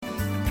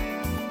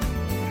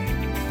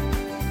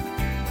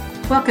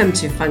Welcome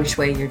to Feng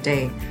Shui Your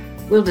Day.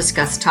 We'll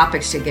discuss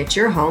topics to get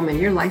your home and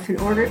your life in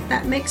order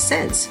that makes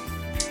sense.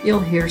 You'll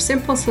hear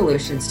simple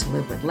solutions to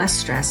live with less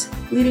stress,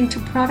 leading to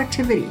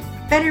productivity,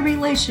 better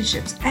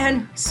relationships,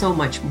 and so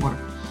much more.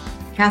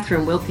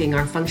 Catherine Wilking,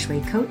 our Feng Shui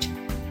coach,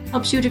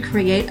 helps you to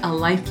create a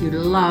life you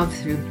love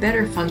through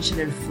better function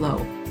and flow.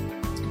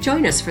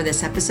 Join us for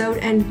this episode,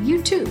 and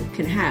you too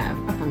can have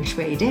a Feng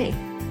Shui day.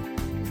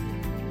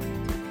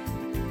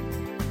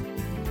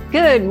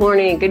 Good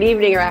morning, good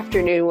evening, or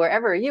afternoon,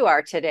 wherever you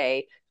are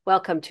today.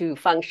 Welcome to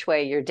Feng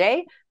Shui Your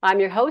Day. I'm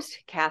your host,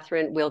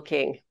 Catherine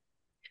Wilking.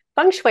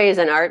 Feng Shui is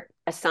an art,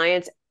 a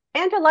science,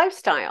 and a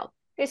lifestyle.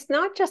 It's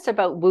not just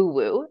about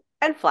woo-woo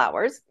and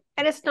flowers,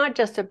 and it's not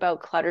just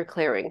about clutter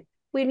clearing.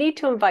 We need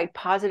to invite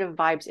positive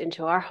vibes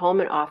into our home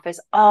and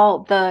office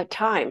all the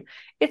time.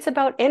 It's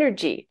about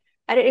energy,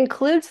 and it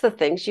includes the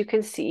things you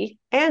can see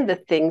and the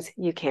things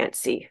you can't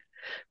see.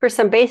 For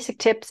some basic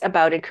tips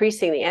about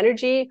increasing the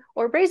energy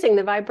or raising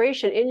the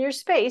vibration in your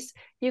space,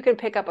 you can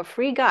pick up a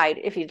free guide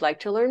if you'd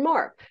like to learn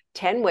more.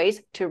 10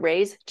 ways to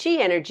raise Qi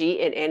energy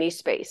in any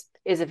space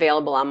is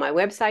available on my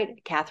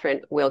website,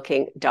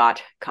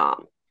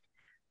 catherinewilking.com.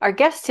 Our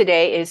guest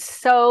today is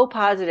so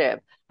positive.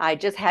 I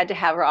just had to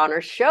have her on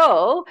our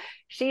show.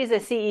 She's a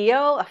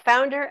CEO, a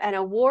founder, an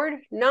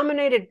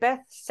award-nominated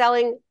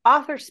best-selling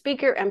author,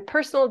 speaker, and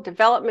personal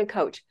development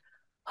coach.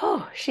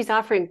 Oh, she's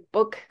offering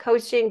book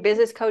coaching,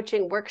 business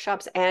coaching,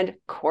 workshops, and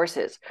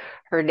courses.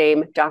 Her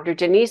name, Dr.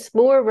 Denise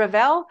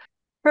Moore-Ravel.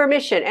 Her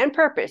mission and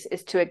purpose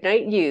is to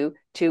ignite you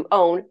to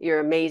own your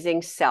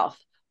amazing self.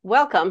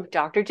 Welcome,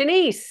 Dr.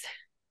 Denise.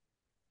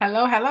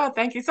 Hello, hello.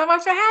 Thank you so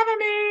much for having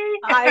me.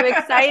 I'm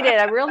excited.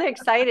 I'm really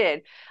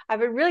excited. I've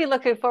been really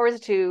looking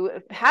forward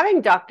to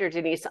having Dr.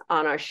 Denise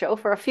on our show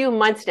for a few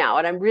months now,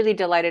 and I'm really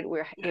delighted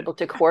we're able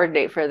to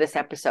coordinate for this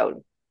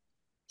episode.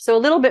 So a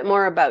little bit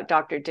more about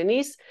Dr.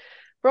 Denise.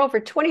 For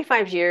over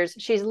 25 years,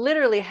 she's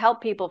literally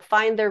helped people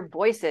find their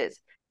voices.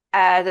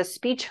 As a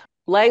speech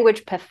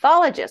language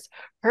pathologist,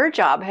 her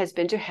job has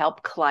been to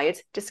help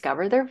clients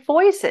discover their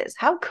voices.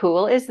 How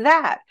cool is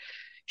that?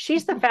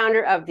 She's the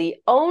founder of the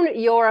Own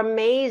Your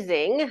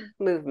Amazing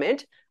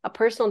movement, a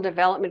personal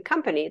development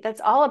company that's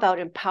all about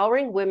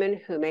empowering women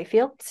who may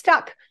feel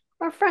stuck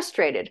or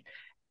frustrated.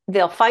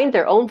 They'll find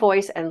their own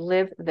voice and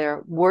live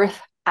their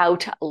worth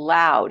out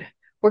loud.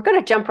 We're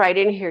going to jump right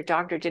in here,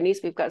 Dr.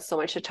 Denise. We've got so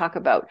much to talk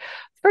about.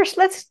 First,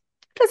 let's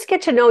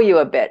get to know you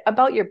a bit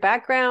about your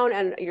background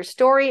and your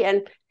story,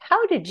 and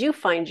how did you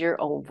find your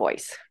own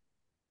voice?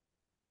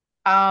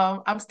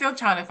 I'm still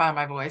trying to find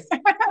my voice.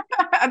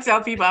 I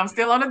tell people I'm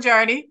still on a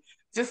journey,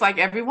 just like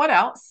everyone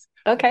else.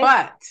 Okay.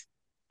 But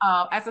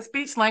as a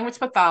speech language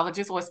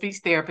pathologist or a speech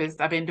therapist,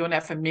 I've been doing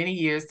that for many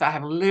years. So I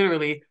have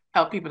literally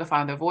helped people to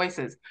find their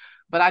voices.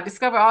 But I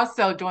discovered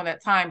also during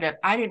that time that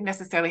I didn't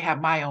necessarily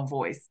have my own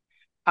voice,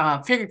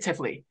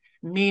 figuratively,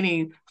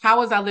 meaning how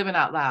was I living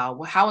out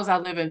loud? How was I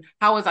living?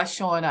 How was I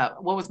showing up?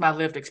 What was my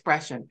lived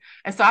expression?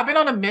 And so I've been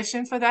on a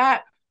mission for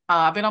that.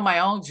 I've been on my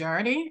own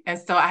journey. And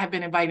so I have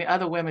been inviting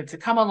other women to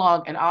come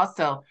along and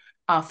also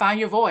find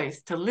your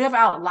voice, to live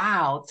out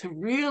loud, to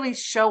really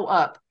show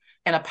up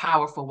in a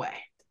powerful way.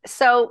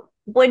 So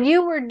when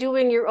you were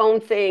doing your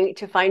own thing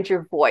to find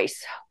your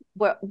voice,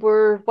 what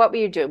were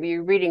you doing? Were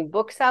you reading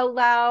books out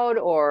loud,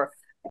 or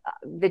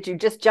did you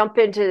just jump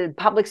into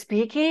public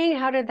speaking?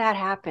 How did that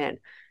happen?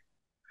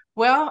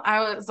 Well,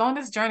 I was on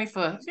this journey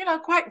for,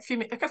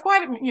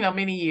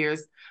 many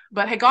years,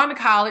 but had gone to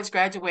college,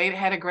 graduated,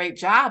 had a great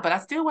job, but I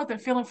still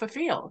wasn't feeling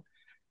fulfilled.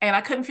 And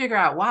I couldn't figure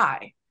out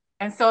why.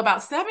 And so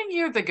about 7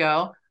 years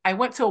ago, I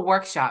went to a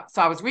workshop.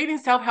 So I was reading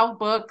self-help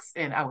books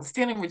and I was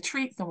attending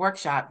retreats and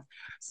workshops.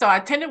 So I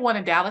attended one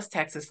in Dallas,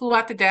 Texas, flew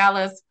out to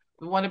Dallas.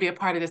 We want to be a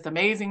part of this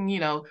amazing,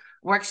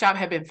 workshop.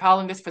 Had been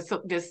following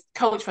this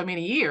coach for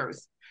many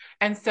years.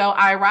 And so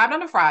I arrived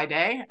on a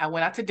Friday. I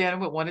went out to dinner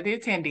with one of the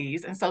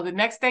attendees. And so the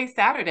next day,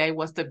 Saturday,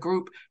 was the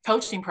group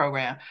coaching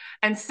program.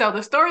 And so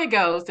the story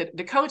goes that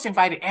the coach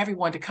invited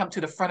everyone to come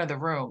to the front of the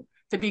room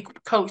to be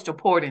coached or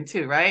poured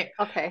into, right?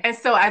 Okay. And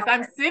so as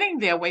I'm sitting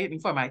there waiting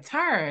for my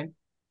turn,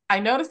 I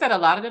noticed that a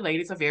lot of the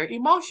ladies are very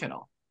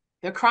emotional.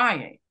 They're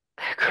crying.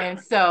 And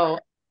so,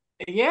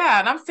 yeah,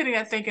 and I'm sitting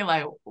there thinking,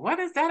 like, what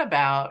is that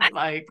about?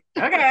 Like,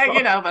 okay,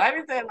 but I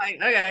didn't say like,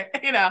 okay,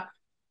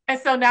 And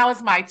so now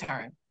it's my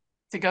turn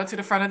to go to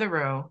the front of the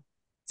room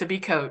to be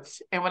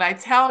coached. And when I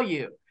tell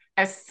you,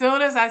 as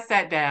soon as I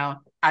sat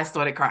down, I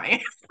started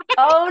crying.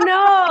 Oh,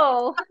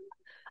 no.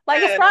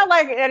 Like, it's not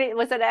like it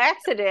was an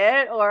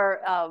accident,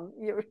 or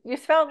you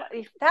felt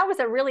that was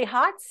a really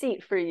hot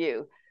seat for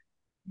you.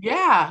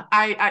 Yeah.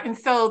 And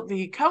so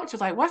the coach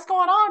was like, what's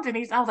going on,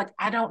 Denise? I was like,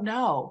 I don't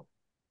know.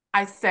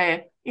 I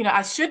said,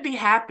 I should be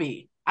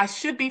happy. I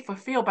should be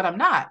fulfilled, but I'm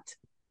not.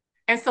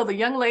 And so the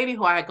young lady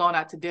who I had gone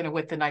out to dinner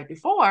with the night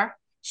before,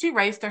 she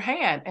raised her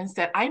hand and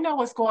said, I know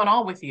what's going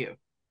on with you.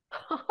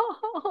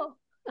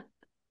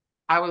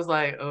 I was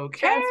like, okay.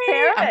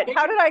 Transparent.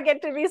 How did I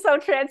get to be so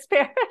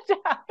transparent?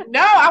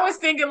 No, I was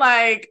thinking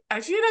like,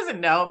 she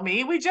doesn't know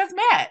me. We just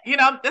met.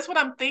 That's what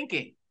I'm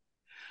thinking.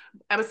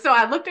 And so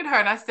I looked at her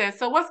and I said,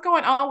 so what's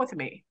going on with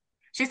me?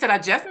 She said, I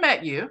just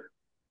met you.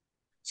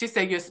 She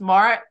said, you're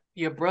smart,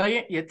 you're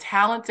brilliant, you're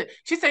talented.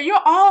 She said, you're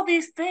all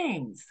these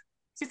things.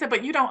 She said,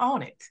 but you don't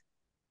own it.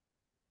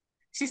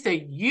 She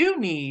said, you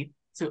need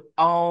to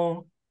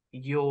own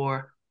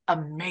your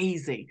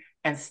amazing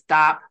and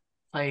stop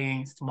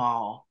playing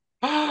small.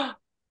 Oh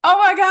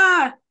my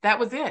God. That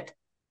was it.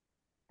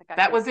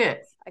 That was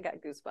it. I got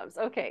goosebumps.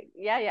 Okay.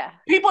 Yeah, yeah.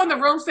 People in the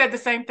room said the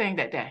same thing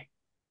that day.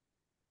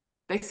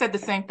 They said the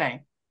same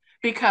thing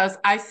because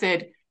I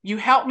said, you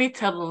helped me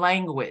to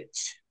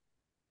language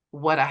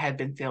what I had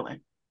been feeling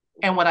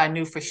and what I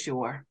knew for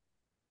sure.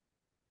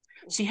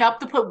 She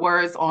helped to put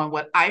words on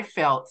what I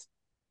felt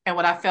and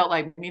what I felt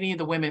like many of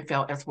the women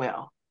felt as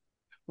well.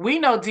 We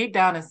know deep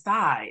down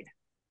inside,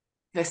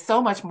 there's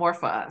so much more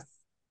for us,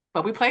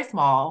 but we play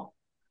small,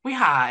 we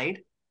hide,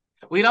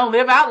 we don't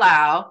live out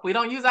loud, we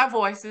don't use our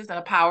voices in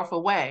a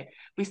powerful way.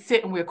 We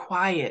sit and we're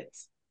quiet.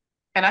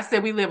 And I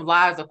said we live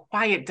lives of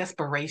quiet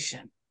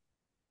desperation.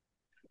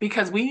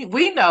 Because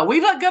we know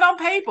we look good on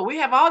paper. We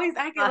have all these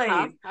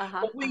accolades,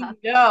 but we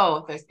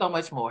know there's so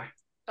much more.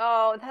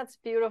 Oh, that's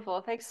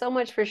beautiful. Thanks so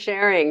much for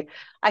sharing.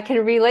 I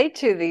can relate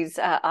to these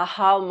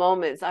aha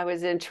moments. I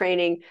was in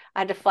training. I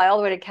had to fly all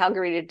the way to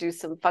Calgary to do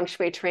some feng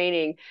shui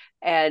training.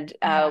 And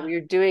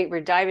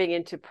we're diving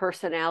into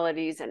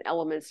personalities and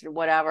elements and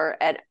whatever.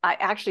 And I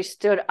actually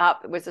stood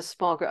up. It was a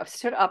small group. I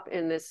stood up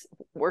in this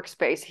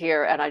workspace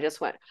here and I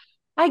just went,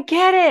 I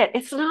get it.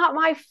 It's not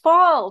my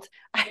fault.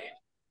 I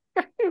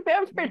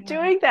remember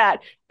doing that.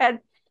 And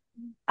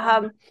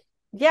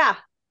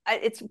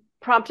it's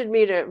prompted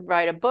me to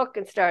write a book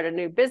and start a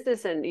new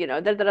business and,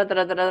 and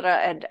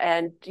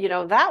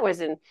that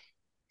was in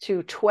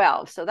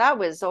 2012. So that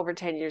was over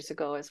 10 years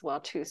ago as well,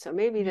 too. So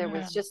maybe there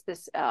was just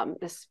this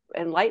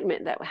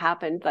enlightenment that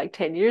happened like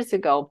 10 years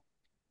ago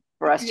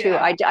for us, too.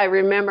 I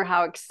remember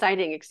how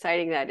exciting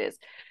that is.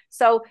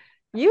 So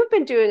you've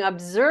been doing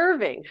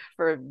observing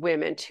for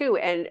women, too,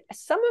 and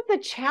some of the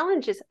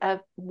challenges of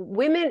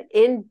women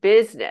in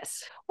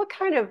business. What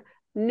kind of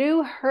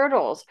new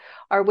hurdles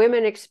are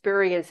women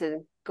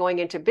experiencing going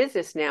into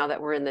business now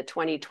that we're in the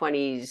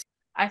 2020s?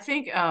 I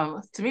think,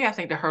 to me, I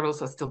think the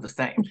hurdles are still the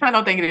same. I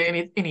don't think there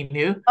are any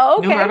new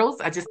hurdles.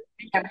 I just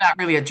have not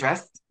really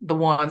addressed the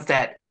ones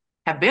that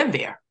have been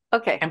there.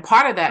 Okay. And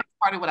part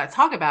of what I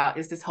talk about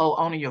is this whole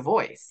owning your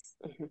voice.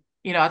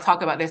 Mm-hmm. I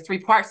talk about there's 3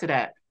 parts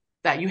to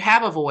that you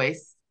have a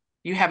voice,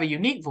 you have a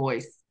unique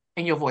voice,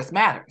 and your voice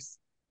matters.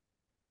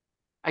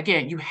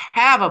 Again, you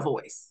have a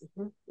voice.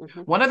 Mm-hmm.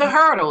 Mm-hmm. One of the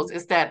hurdles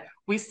is that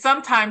we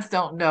sometimes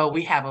don't know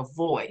we have a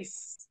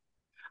voice.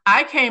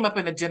 I came up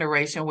in a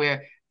generation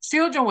where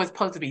children were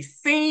supposed to be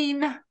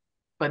seen,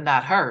 but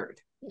not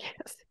heard.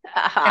 Yes.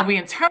 And we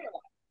internalize.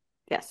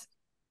 Yes.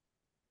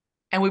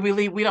 And we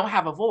believe we don't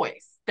have a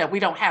voice, that we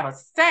don't have a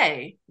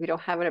say. We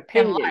don't have an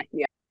opinion.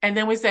 Yeah. And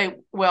then we say,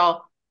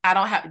 well, I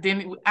don't have,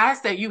 then I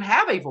say, you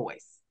have a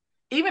voice.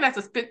 Even as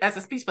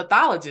a speech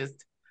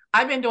pathologist,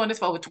 I've been doing this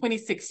for over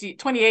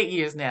 28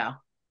 years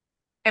now.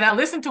 And I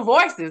listen to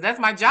voices. That's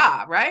my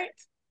job, right?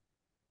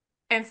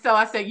 And so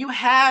I said, you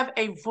have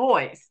a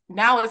voice.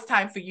 Now it's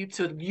time for you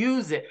to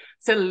use it,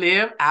 to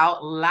live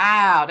out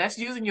loud. That's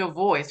using your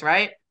voice,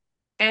 right?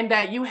 And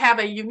that you have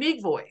a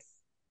unique voice.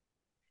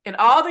 In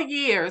all the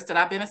years that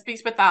I've been a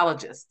speech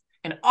pathologist,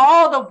 and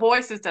all the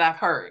voices that I've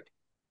heard,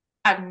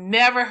 I've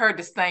never heard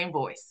the same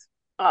voice.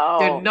 Oh,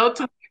 there's no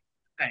two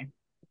same.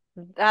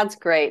 That's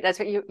great. That's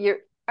what you're.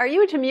 Are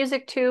you into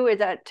music too? Is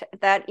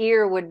that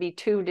ear would be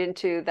tuned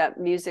into that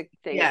music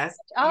thing? Yes.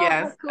 Oh,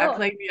 yes.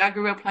 Cool. I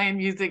grew up playing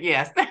music.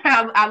 Yes.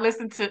 I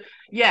listened to,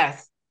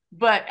 yes.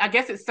 But I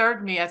guess it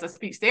served me as a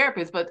speech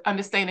therapist, but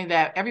understanding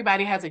that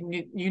everybody has a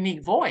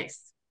unique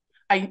voice,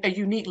 a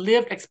unique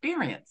lived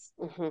experience,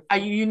 mm-hmm. a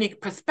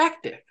unique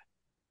perspective.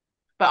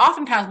 But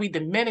oftentimes we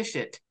diminish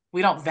it.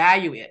 We don't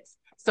value it.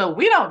 So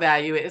we don't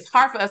value it. It's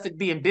hard for us to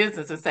be in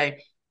business and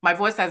say, my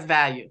voice has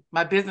value.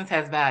 My business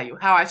has value.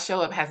 How I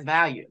show up has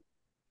value.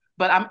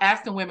 But I'm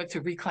asking women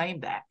to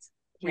reclaim that,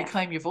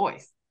 reclaim your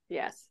voice.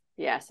 Yes,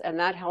 yes. And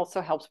that also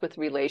helps with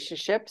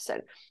relationships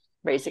and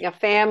raising a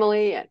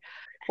family and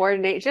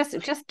coordinate,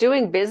 just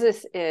doing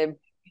business,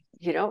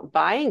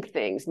 buying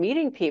things,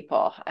 meeting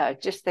people.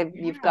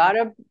 You've got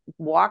to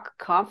walk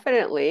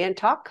confidently and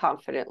talk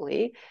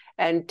confidently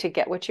and to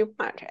get what you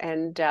want.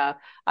 And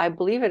I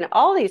believe in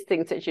all these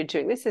things that you're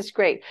doing. This is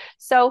great.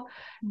 So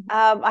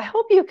I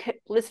hope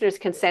listeners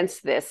can sense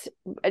this.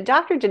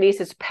 Dr.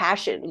 Denise's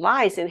passion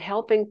lies in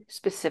helping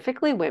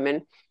specifically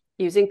women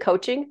using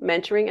coaching,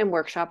 mentoring, and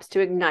workshops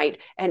to ignite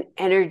and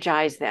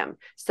energize them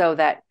so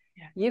that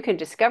you can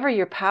discover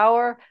your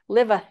power,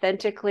 live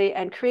authentically,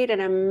 and create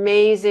an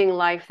amazing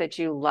life that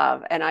you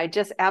love. And I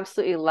just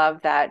absolutely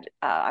love that.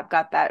 I've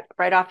got that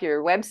right off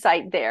your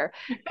website there.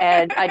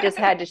 And I just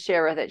had to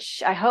share with it.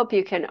 I hope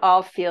you can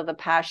all feel the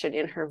passion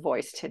in her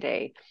voice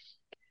today.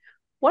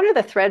 One of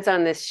the threads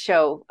on this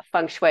show,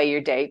 Feng Shui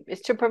Your Day,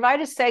 is to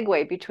provide a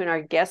segue between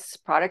our guests'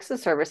 products and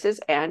services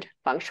and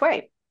Feng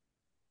Shui.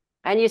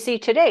 And you see,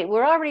 today,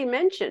 we're already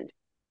mentioned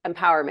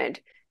empowerment,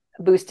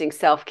 boosting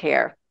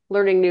self-care,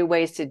 learning new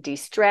ways to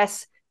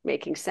de-stress,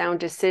 making sound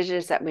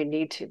decisions that we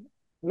need to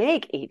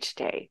make each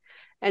day.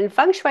 And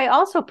feng shui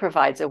also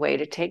provides a way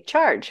to take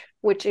charge,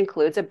 which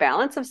includes a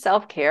balance of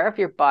self-care of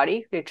your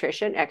body,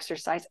 nutrition,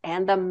 exercise,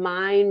 and the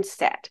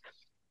mindset.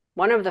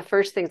 One of the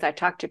first things I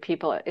talk to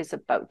people is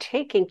about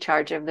taking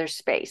charge of their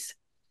space,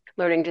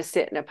 learning to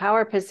sit in a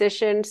power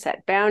position,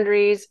 set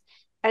boundaries,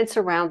 and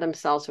surround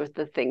themselves with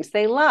the things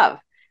they love.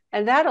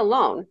 And that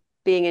alone,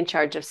 being in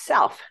charge of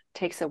self,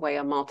 takes away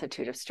a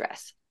multitude of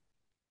stress.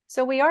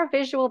 So we are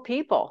visual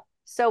people.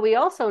 So we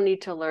also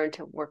need to learn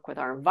to work with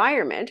our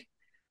environment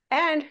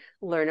and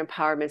learn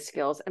empowerment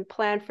skills and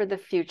plan for the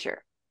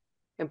future.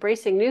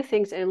 Embracing new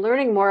things and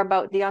learning more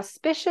about the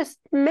auspicious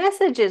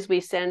messages we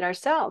send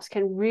ourselves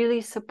can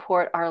really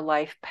support our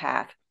life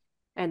path.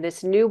 And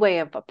this new way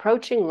of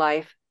approaching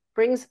life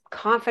brings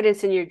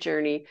confidence in your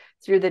journey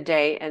through the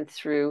day and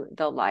through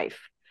the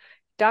life.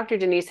 Dr.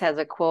 Denise has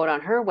a quote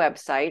on her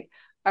website.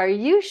 Are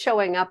you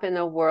showing up in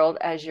the world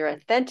as your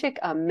authentic,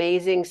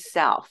 amazing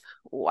self?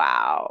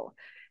 Wow.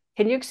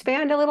 Can you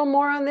expand a little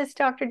more on this,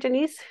 Dr.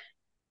 Denise?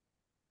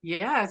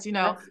 Yes,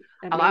 a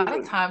lot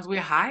of times we're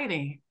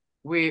hiding.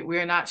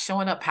 We're not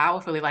showing up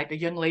powerfully like the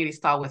young lady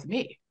saw with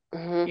me.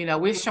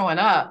 Mm-hmm. We're showing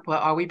up,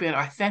 but are we being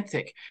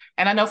authentic?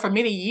 And I know for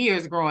many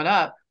years growing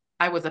up,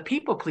 I was a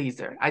people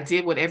pleaser. I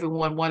did what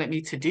everyone wanted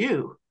me to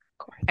do.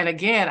 And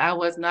again, I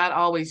was not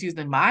always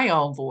using my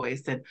own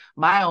voice and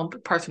my own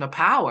personal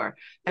power.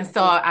 And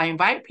so I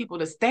invite people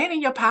to stand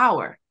in your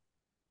power.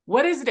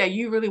 What is it that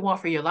you really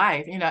want for your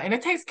life? And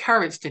it takes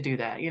courage to do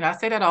that. I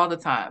say that all the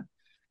time.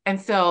 And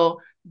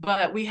so,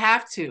 but we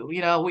have to,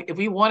 if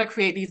we want to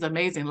create these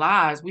amazing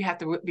lives, we have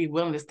to be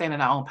willing to stand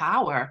in our own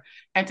power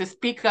and to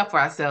speak up for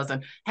ourselves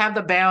and have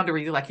the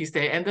boundaries, like you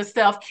said, and the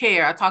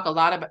self-care. I talk a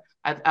lot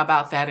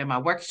about that in my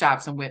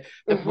workshops and with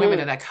the women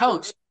that I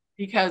coach,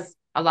 because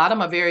a lot of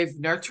them are very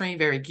nurturing,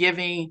 very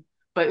giving,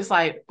 but it's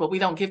like, but we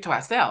don't give to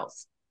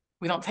ourselves.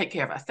 We don't take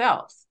care of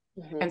ourselves.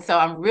 And so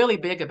I'm really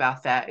big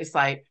about that. It's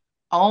like,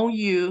 own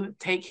you,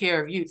 take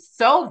care of you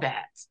so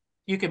that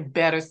you can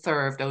better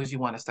serve those you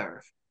want to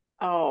serve.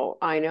 Oh,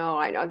 I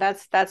know.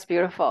 That's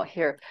beautiful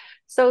here.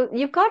 So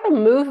you've got a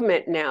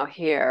movement now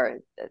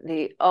here,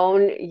 the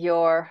Own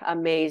Your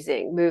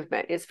Amazing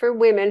movement. It's for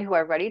women who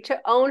are ready to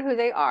own who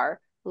they are,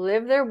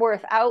 live their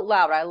worth out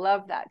loud. I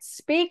love that.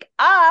 Speak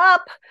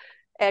up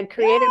and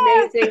create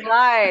amazing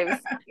lives.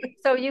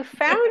 So you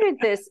founded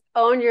this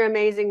Own Your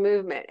Amazing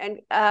movement. And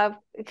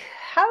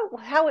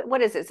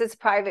what is this? It's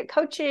private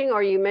coaching,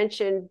 or you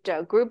mentioned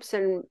groups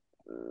and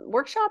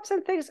workshops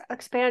and things.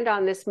 Expand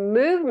on this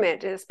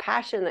movement, this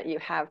passion that you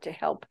have to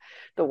help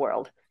the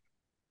world.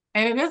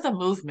 And it is a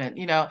movement.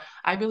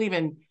 I believe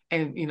in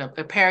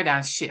the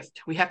paradigm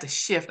shift. We have to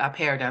shift our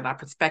paradigm, our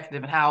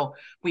perspective, and how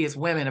we as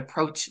women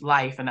approach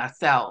life and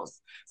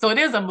ourselves. So it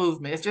is a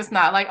movement. It's just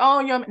not like,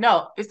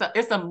 no,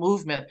 it's a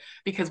movement,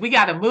 because we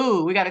got to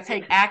move. We got to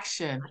take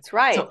action. That's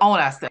right. To own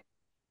ourselves.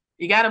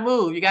 You got to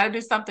move. You got to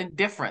do something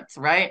different,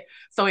 right?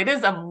 So it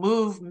is a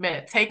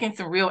movement, taking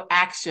some real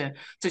action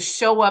to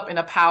show up in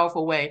a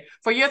powerful way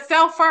for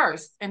yourself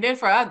first and then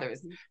for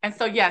others. And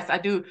so, yes, I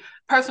do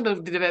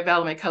personal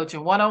development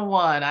coaching,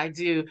 one-on-one. I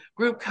do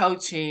group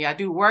coaching. I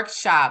do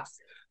workshops.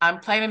 I'm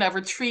planning a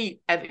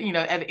retreat at the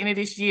end of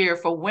this year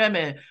for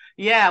women.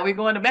 Yeah, we're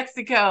going to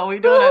Mexico. We're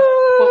doing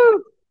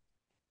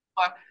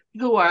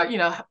who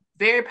are,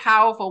 very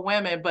powerful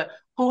women, but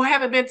who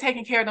haven't been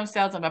taking care of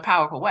themselves in a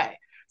powerful way.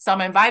 So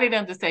I'm inviting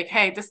them to say,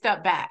 hey, just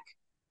step back.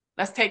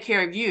 Let's take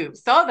care of you,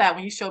 so that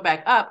when you show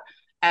back up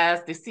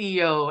as the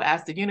CEO,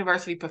 as the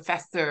university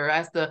professor,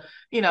 as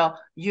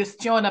you're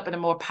showing up in a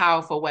more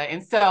powerful way.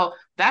 And so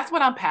that's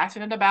what I'm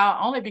passionate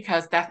about, only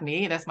because that's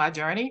me, that's my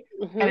journey.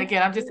 And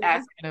again, I'm just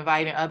asking and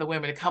inviting other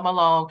women to come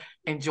along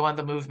and join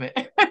the movement.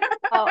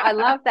 Oh, I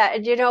love that.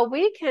 And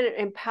we can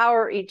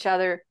empower each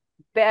other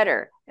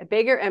better,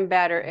 bigger and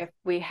better, if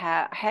we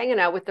hanging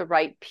out with the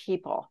right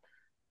people.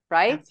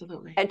 Right?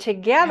 Absolutely. And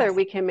together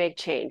we can make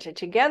change, and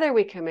together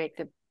we can make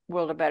the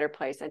world a better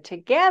place. And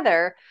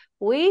together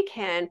we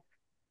can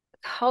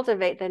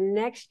cultivate the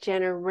next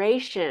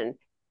generation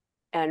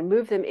and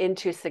move them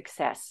into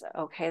success.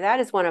 Okay.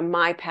 That is one of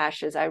my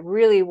passions. I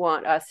really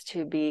want us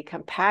to be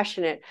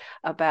compassionate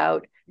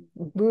about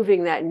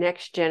moving that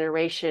next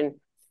generation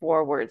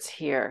forwards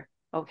here.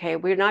 Okay.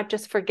 We're not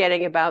just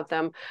forgetting about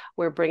them.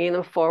 We're bringing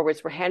them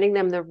forwards. We're handing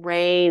them the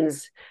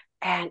reins,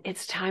 and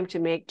it's time to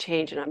make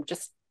change. And I'm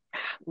just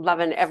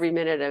loving every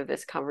minute of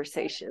this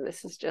conversation.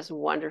 This is just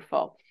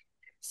wonderful.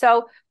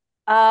 So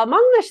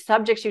among the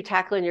subjects you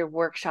tackle in your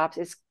workshops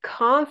is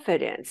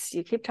confidence.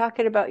 You keep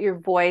talking about your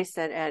voice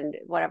and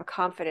whatever.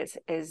 Confidence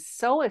is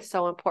so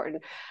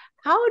important.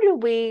 How do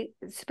we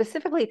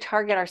specifically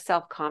target our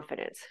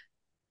self-confidence?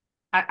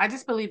 I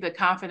just believe that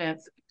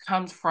confidence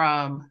comes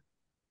from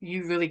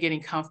you really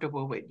getting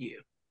comfortable with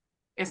you.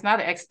 It's not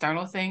an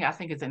external thing. I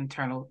think it's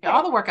internal.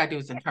 All the work I do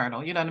is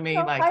internal. You know what I mean?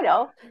 I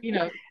know.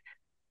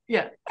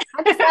 Yeah.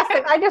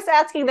 I'm just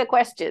asking the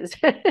questions.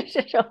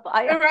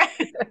 Right.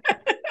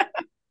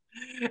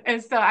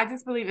 And so I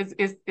just believe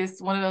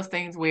it's one of those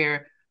things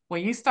where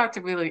when you start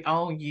to really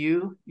own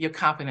you, your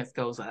confidence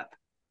goes up.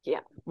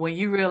 when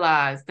you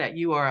realize that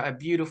you are a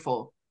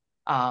beautiful,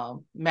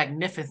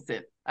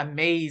 magnificent,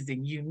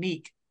 amazing,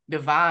 unique,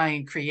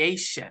 divine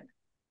creation,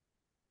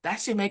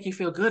 that should make you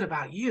feel good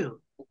about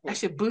you. That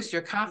should boost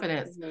your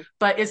confidence. Mm-hmm.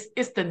 But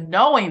it's the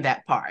knowing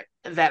that part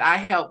that I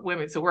help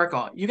women to work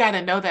on. You got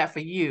to know that for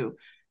you.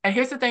 And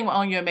here's the thing with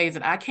Own Your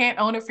Amazing. I can't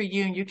own it for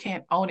you, and you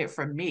can't own it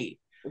for me.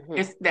 Mm-hmm.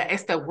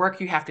 It's the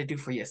work you have to do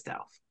for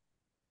yourself.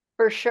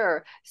 For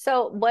sure.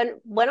 So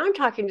when I'm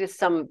talking to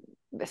some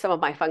of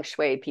my feng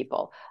shui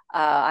people,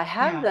 I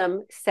have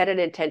them set an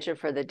intention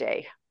for the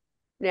day.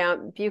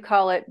 Now, if you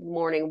call it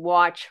morning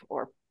watch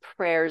or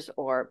prayers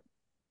or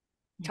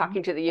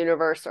talking to the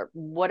universe or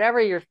whatever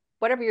your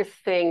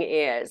thing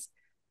is,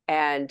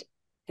 and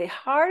the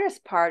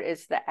hardest part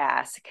is the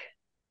ask,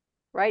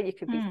 right? You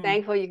can be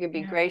thankful, you can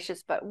be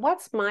gracious, but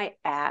what's my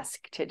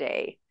ask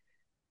today,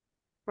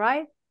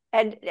 right?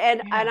 And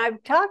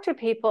I've talked to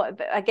people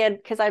again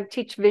because I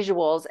teach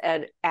visuals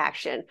and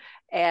action.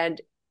 And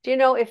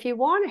if you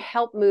want to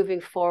help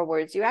moving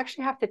forwards, you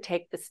actually have to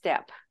take the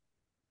step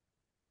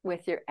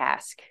with your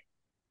ask.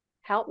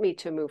 Help me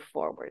to move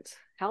forwards.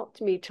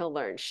 Help me to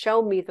learn.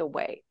 Show me the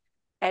way.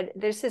 And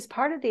this is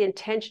part of the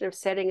intention of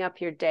setting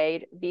up your day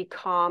to be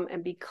calm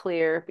and be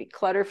clear, be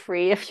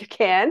clutter-free if you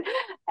can,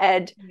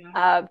 and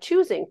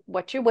choosing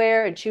what you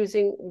wear and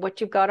choosing what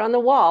you've got on the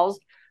walls.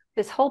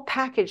 This whole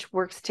package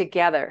works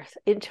together,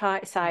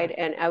 inside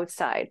and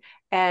outside.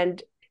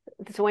 And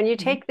so when you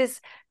take this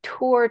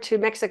tour to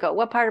Mexico,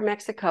 what part of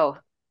Mexico?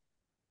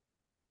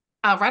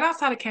 Right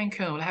outside of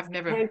Cancun. I have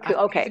never. Cancun.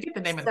 Okay. I forget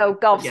the name of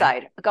it. Gulf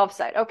side.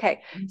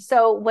 Okay. Mm-hmm.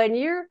 So when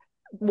you're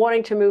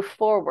wanting to move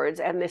forwards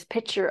and this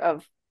picture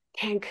of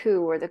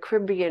Cancun or the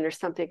Caribbean or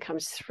something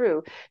comes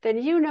through,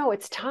 then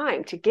it's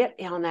time to get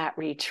on that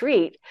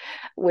retreat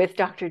with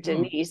Dr.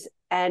 Denise.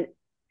 And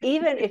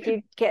even if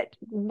you get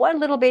one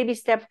little baby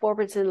step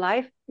forwards in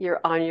life, you're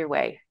on your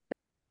way.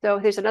 So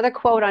there's another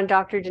quote on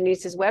Dr.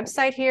 Denise's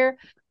website here.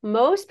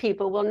 Most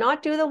people will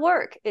not do the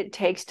work it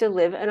takes to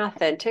live an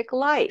authentic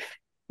life.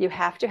 You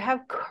have to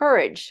have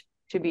courage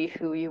to be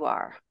who you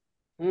are.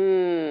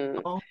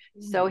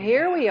 So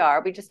here we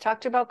are. We just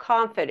talked about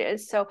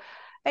confidence. So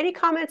any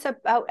comments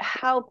about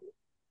how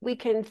we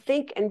can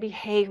think and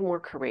behave more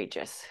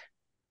courageous?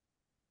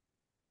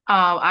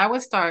 I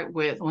would start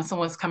with, when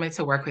someone's coming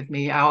to work with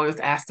me, I always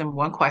ask them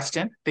one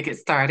question to get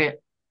started.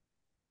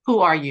 Who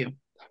are you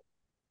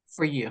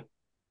for you?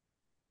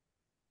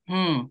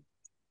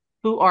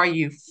 Who are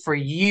you for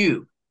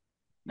you?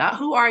 Not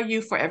who are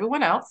you for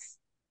everyone else.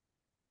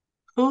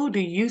 Who do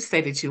you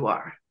say that you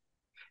are?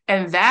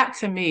 And that,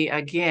 to me,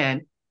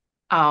 again,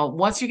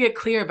 once you get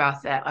clear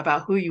about that,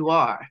 about who you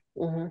are,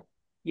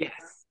 yes.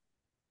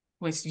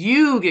 Once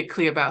you get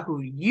clear about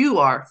who you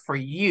are for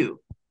you,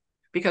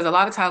 because a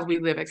lot of times we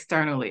live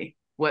externally,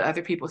 what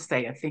other people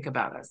say and think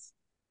about us,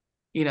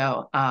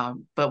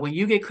 but when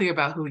you get clear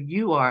about who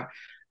you are,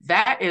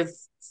 that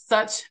is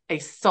such a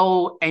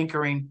soul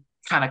anchoring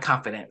kind of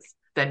confidence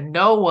that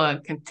no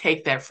one can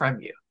take that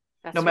from you,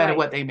 no matter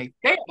what they may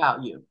say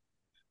about you.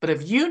 But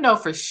if you know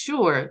for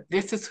sure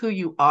this is who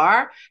you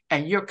are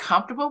and you're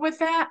comfortable with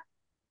that,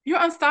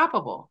 you're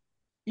unstoppable.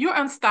 You're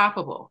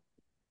unstoppable.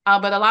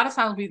 But a lot of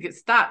times we get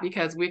stopped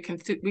because we're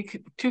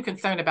too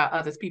concerned about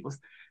other people's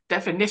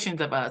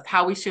definitions of us,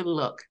 how we should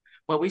look,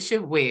 what we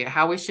should wear,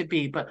 how we should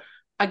be. But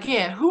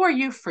again, who are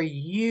you for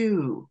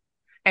you?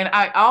 And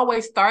I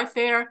always start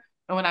there.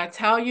 And when I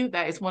tell you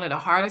that it's one of the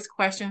hardest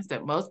questions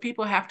that most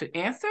people have to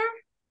answer,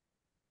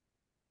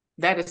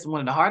 that is one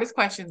of the hardest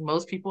questions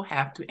most people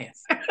have to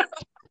answer.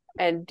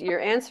 And your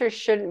answer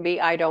shouldn't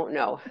be, I don't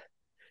know.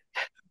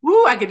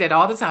 Woo, I get that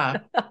all the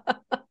time.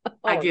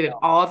 I get it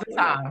all the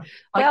time.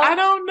 Like, I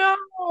don't know.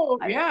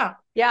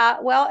 Yeah.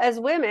 Well, as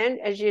women,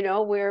 as you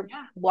know, we're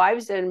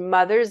wives and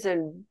mothers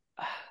and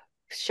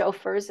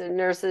chauffeurs and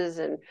nurses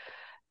and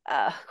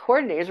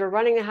coordinators. We're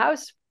running the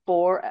house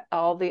for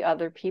all the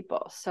other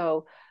people.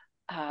 So,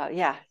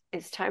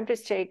 it's time to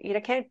take,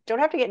 don't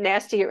have to get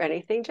nasty or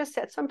anything. Just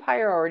set some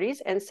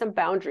priorities and some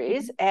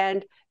boundaries,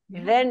 and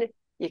then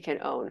you can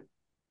own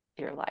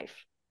your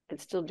life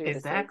and still do the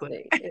same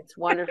thing. It's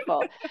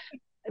wonderful.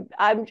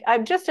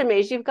 I'm just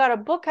amazed. You've got a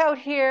book out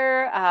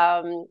here.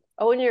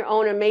 Own Your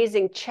Own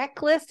Amazing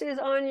Checklist is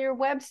on your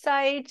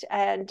website.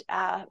 And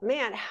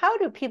man, how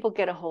do people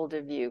get a hold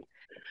of you?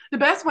 The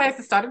best way is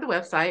to start at the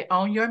website,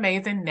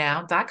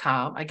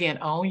 ownyouramazingnnow.com. Again,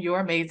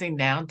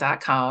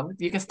 ownyouramazingnnow.com.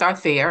 You can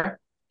start there.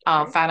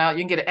 Find out,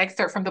 you can get an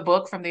excerpt from the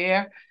book from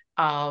there.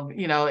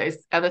 It's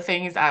other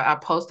things I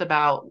post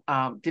about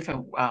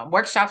different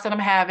workshops that I'm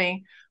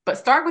having. But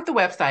start with the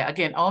website.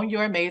 Again,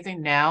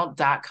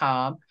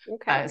 ownyouramazingnnow.com.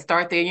 Okay.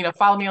 Start there.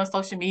 Follow me on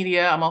social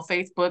media. I'm on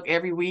Facebook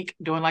every week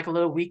doing like a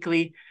little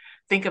weekly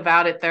Think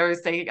About It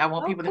Thursday. I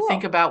want people to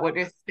think about what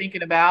they're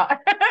thinking about.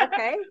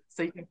 Okay.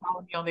 So you can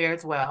follow me on there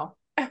as well.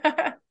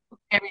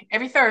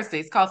 every Thursday.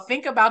 It's called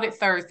Think About It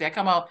Thursday. I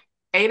come on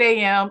 8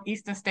 a.m.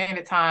 Eastern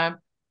Standard Time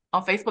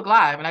on Facebook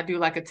Live, and I do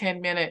like a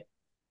 10-minute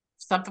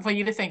something for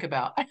you to think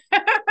about.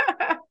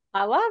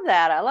 I love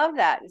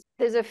that.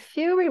 There's a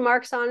few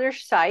remarks on their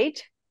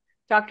site.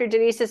 Dr.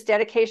 Denise's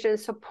dedication and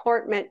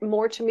support meant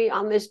more to me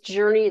on this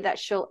journey that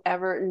she'll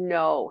ever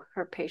know.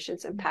 Her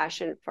patience and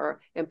passion for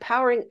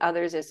empowering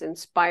others is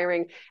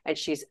inspiring, and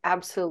she's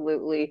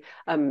absolutely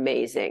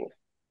amazing.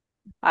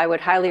 I would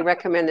highly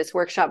recommend this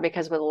workshop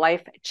because with a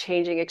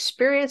life-changing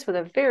experience with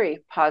a very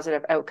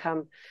positive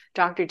outcome,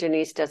 Dr.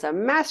 Denise does a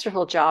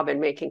masterful job in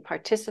making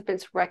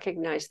participants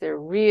recognize their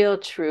real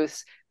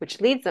truths,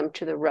 which leads them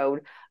to the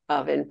road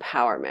of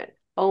empowerment.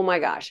 Oh my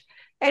gosh.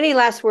 Any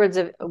last words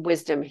of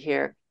wisdom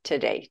here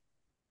today?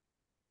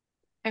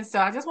 And so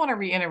I just want to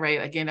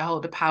reiterate again,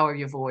 the power of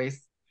your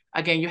voice.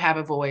 Again, you have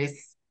a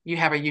voice, you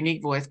have a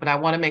unique voice, but I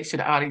want to make sure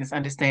the audience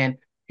understand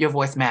your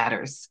voice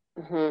matters.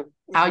 Mm-hmm.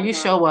 How you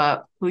show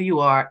up, who you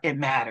are, it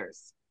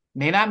matters.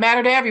 May not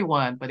matter to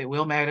everyone, but it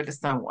will matter to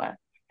someone.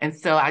 And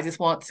so I just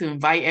want to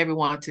invite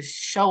everyone to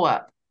show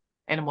up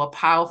in a more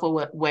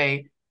powerful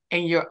way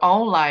in your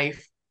own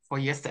life for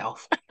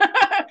yourself.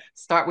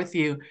 Start with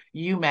you.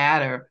 You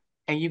matter.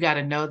 And you got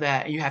to know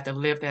that. And you have to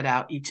live that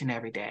out each and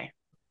every day.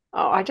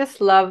 Oh, I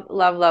just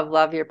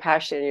love your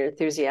passion and your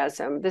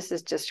enthusiasm. This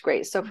is just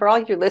great. So for all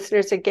your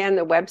listeners, again,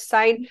 the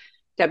website,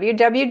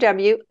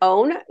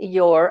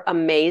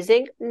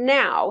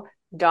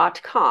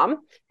 www.ownyouramazingnow.com.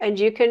 And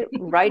you can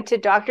write to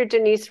Dr.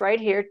 Denise right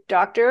here,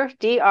 Dr.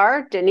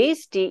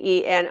 Denise,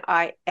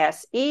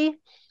 DENISE,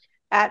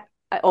 at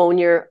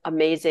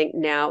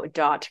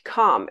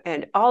ownyouramazingnow.com.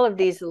 And all of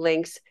these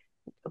links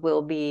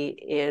will be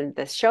in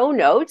the show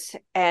notes,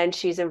 and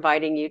she's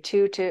inviting you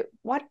to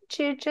why don't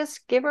you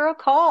just give her a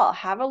call,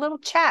 have a little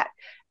chat,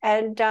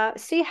 and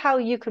see how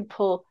you could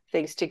pull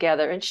things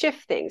together and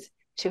shift things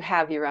to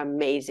have your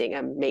amazing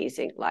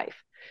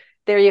life.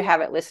 There you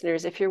have it,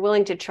 listeners. If you're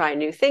willing to try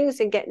new things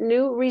and get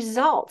new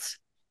results,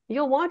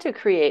 you'll want to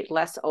create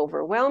less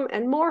overwhelm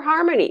and more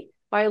harmony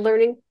by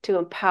learning to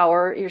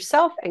empower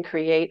yourself and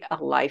create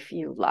a life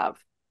you love.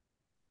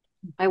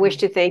 I wish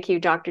to thank you,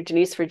 Dr.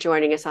 Denise, for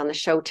joining us on the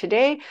show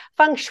today.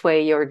 Feng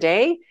Shui Your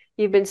Day.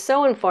 You've been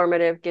so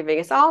informative, giving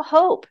us all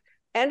hope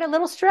and a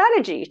little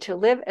strategy to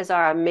live as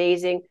our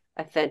amazing,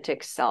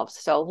 authentic selves.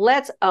 So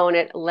let's own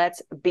it.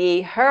 Let's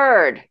be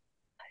heard.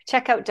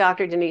 Check out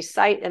Dr. Denise's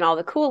site and all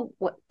the cool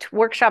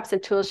workshops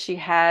and tools she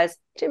has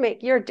to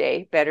make your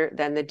day better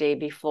than the day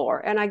before.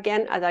 And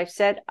again, as I've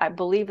said, I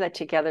believe that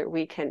together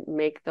we can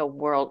make the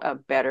world a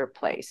better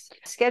place.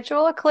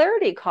 Schedule a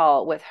clarity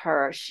call with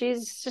her.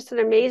 She's just an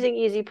amazing,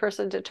 easy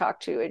person to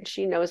talk to, and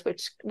she knows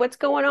what's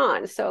going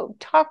on. So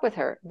talk with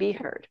her, be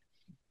heard.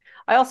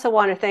 I also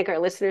want to thank our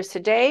listeners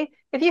today.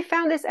 If you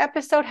found this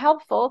episode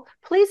helpful,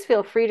 please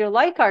feel free to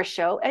like our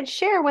show and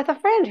share with a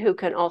friend who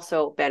can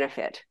also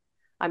benefit.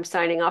 I'm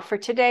signing off for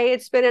today.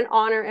 It's been an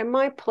honor and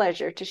my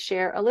pleasure to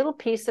share a little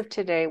piece of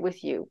today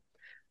with you.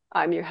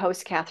 I'm your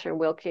host, Catherine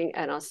Wilking,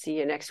 and I'll see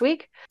you next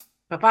week.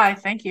 Bye-bye.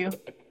 Thank you.